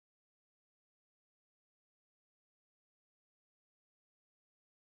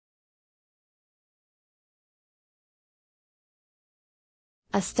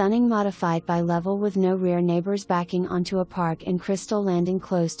A stunning modified bi-level with no rear neighbors backing onto a park in Crystal Landing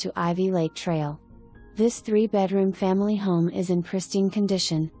close to Ivy Lake Trail. This 3-bedroom family home is in pristine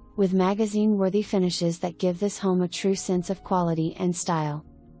condition, with magazine-worthy finishes that give this home a true sense of quality and style.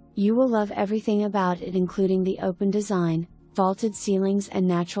 You will love everything about it, including the open design, vaulted ceilings and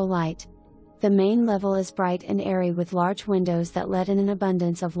natural light. The main level is bright and airy with large windows that let in an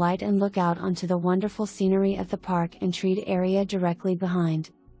abundance of light and look out onto the wonderful scenery of the park and treat area directly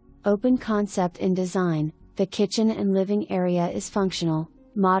behind. Open concept in design, the kitchen and living area is functional,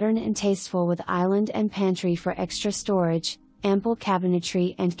 modern and tasteful with island and pantry for extra storage, ample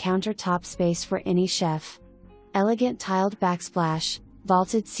cabinetry and countertop space for any chef. Elegant tiled backsplash,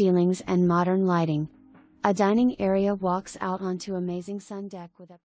 vaulted ceilings and modern lighting. A dining area walks out onto amazing sun deck with a